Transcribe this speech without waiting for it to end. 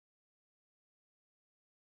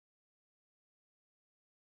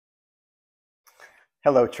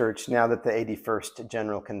Hello, Church. Now that the 81st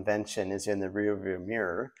General Convention is in the rearview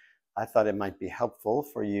mirror, I thought it might be helpful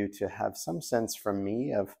for you to have some sense from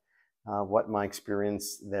me of what my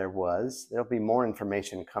experience there was. There'll be more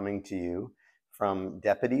information coming to you from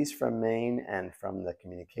deputies from Maine and from the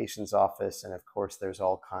communications office. And of course, there's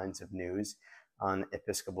all kinds of news on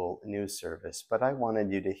Episcopal News Service. But I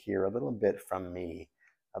wanted you to hear a little bit from me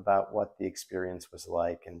about what the experience was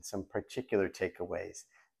like and some particular takeaways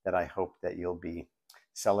that I hope that you'll be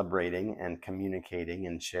celebrating and communicating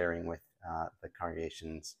and sharing with the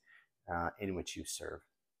congregations in which you serve.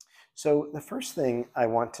 So the first thing I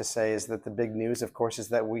want to say is that the big news, of course, is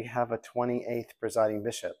that we have a 28th presiding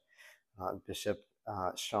bishop, Bishop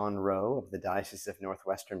Sean Rowe of the Diocese of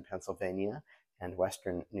Northwestern Pennsylvania and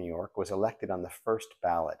Western New York was elected on the first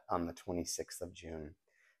ballot on the 26th of June.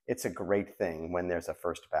 It's a great thing when there's a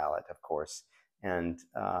first ballot, of course. And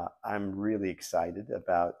I'm really excited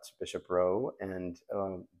about Bishop Rowe, and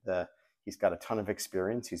he's got a ton of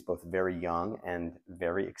experience. He's both very young and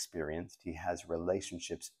very experienced. He has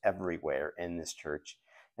relationships everywhere in this church,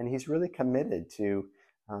 and he's really committed to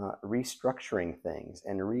restructuring things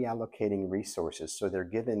and reallocating resources so they're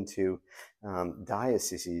given to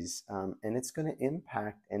dioceses, and it's going to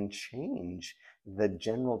impact and change the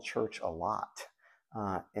general church a lot.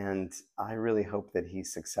 And I really hope that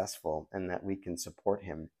he's successful and that we can support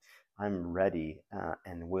him. I'm ready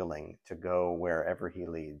and willing to go wherever he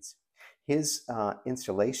leads. His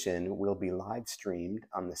installation will be live streamed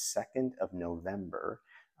on the 2nd of November.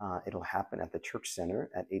 It'll happen at the Church Center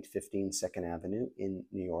at 815 2nd Avenue in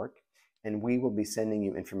New York. And we will be sending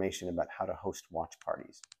you information about how to host watch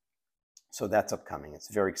parties. So that's upcoming. It's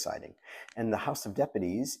very exciting. And the House of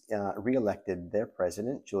Deputies re-elected their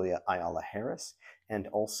president, Julia Ayala Harris, and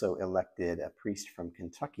also elected a priest from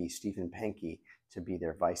Kentucky, Stephen Pankey, to be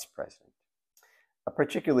their vice president. A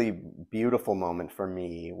particularly beautiful moment for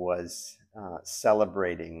me was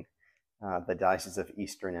celebrating the Diocese of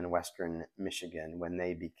Eastern and Western Michigan when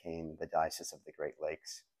they became the Diocese of the Great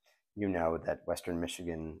Lakes. You know that Western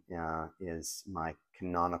Michigan is my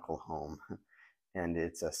canonical home. And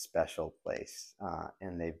it's a special place,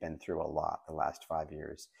 and they've been through a lot the last 5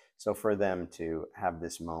 years. So for them to have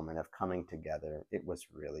this moment of coming together, it was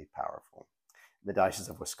really powerful. The Diocese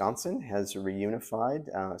of Wisconsin has reunified,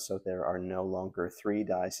 so there are no longer 3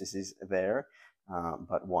 dioceses there,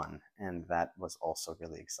 but 1, and that was also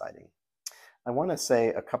really exciting. I want to say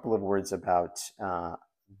a couple of words about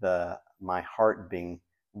my heart being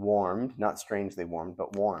warmed, not strangely warmed,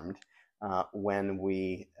 but warmed, when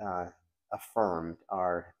we affirmed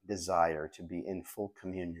our desire to be in full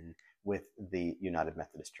communion with the United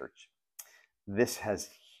Methodist Church. This has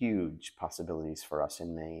huge possibilities for us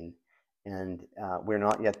in Maine, and we're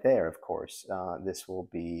not yet there, of course. This will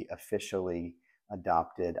be officially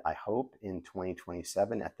adopted, I hope, in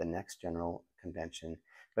 2027 at the next General Convention,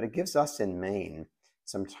 but it gives us in Maine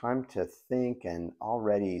some time to think and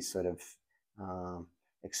already sort of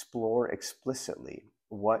explore explicitly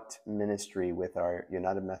what ministry with our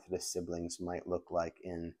United Methodist siblings might look like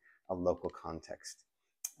in a local context.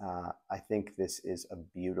 I think this is a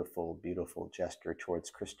beautiful, beautiful gesture towards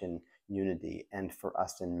Christian unity, and for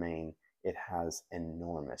us in Maine, it has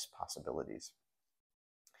enormous possibilities.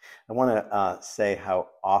 I want to say how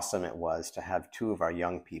awesome it was to have 2 of our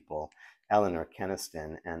young people, Eleanor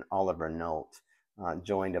Keniston and Oliver Nolt,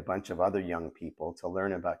 joined a bunch of other young people to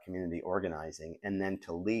learn about community organizing and then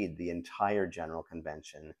to lead the entire General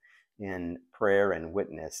Convention in prayer and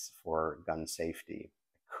witness for gun safety.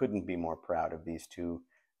 I couldn't be more proud of these 2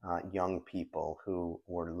 young people who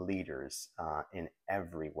were leaders in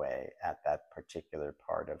every way at that particular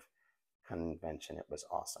part of convention. It was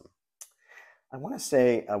awesome. I want to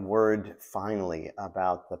say a word finally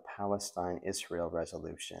about the Palestine-Israel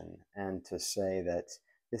resolution, and to say that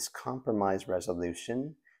this compromise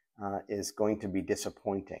resolution is going to be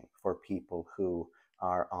disappointing for people who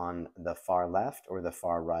are on the far left or the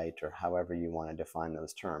far right, or however you want to define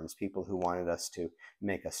those terms. People who wanted us to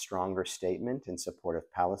make a stronger statement in support of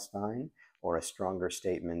Palestine or a stronger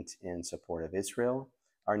statement in support of Israel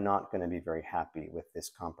are not going to be very happy with this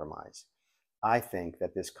compromise. I think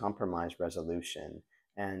that this compromise resolution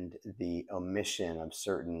and the omission of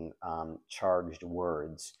certain charged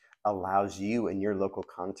words allows you in your local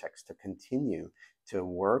context to continue to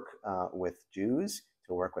work with Jews,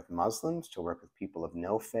 to work with Muslims, to work with people of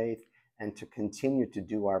no faith, and to continue to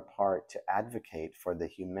do our part to advocate for the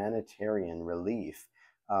humanitarian relief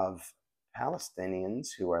of Palestinians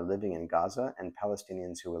who are living in Gaza and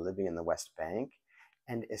Palestinians who are living in the West Bank,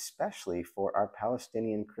 and especially for our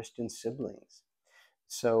Palestinian Christian siblings.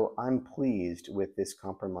 So I'm pleased with this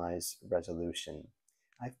compromise resolution.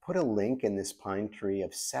 I've put a link in this Pine Tree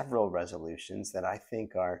of several resolutions that I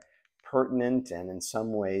think are pertinent and in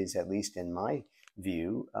some ways, at least in my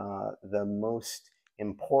view, the most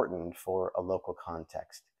important for a local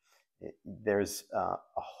context. There's a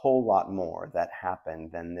whole lot more that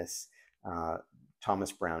happened than this uh,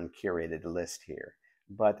 Thomas Brown curated list here.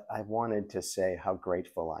 But I wanted to say how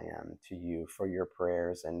grateful I am to you for your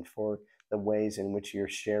prayers and for the ways in which you're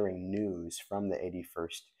sharing news from the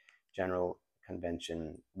 81st General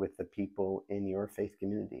Convention with the people in your faith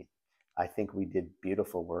community. I think we did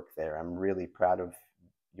beautiful work there. I'm really proud of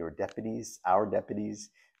your deputies, our deputies.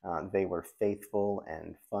 They were faithful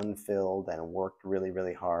and fun filled and worked really,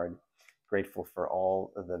 really hard. Grateful for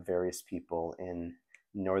all of the various people in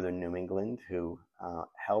northern New England who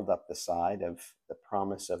held up the side of the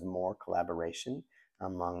promise of more collaboration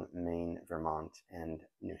among Maine, Vermont, and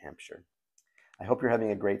New Hampshire. I hope you're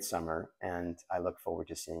having a great summer, and I look forward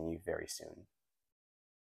to seeing you very soon.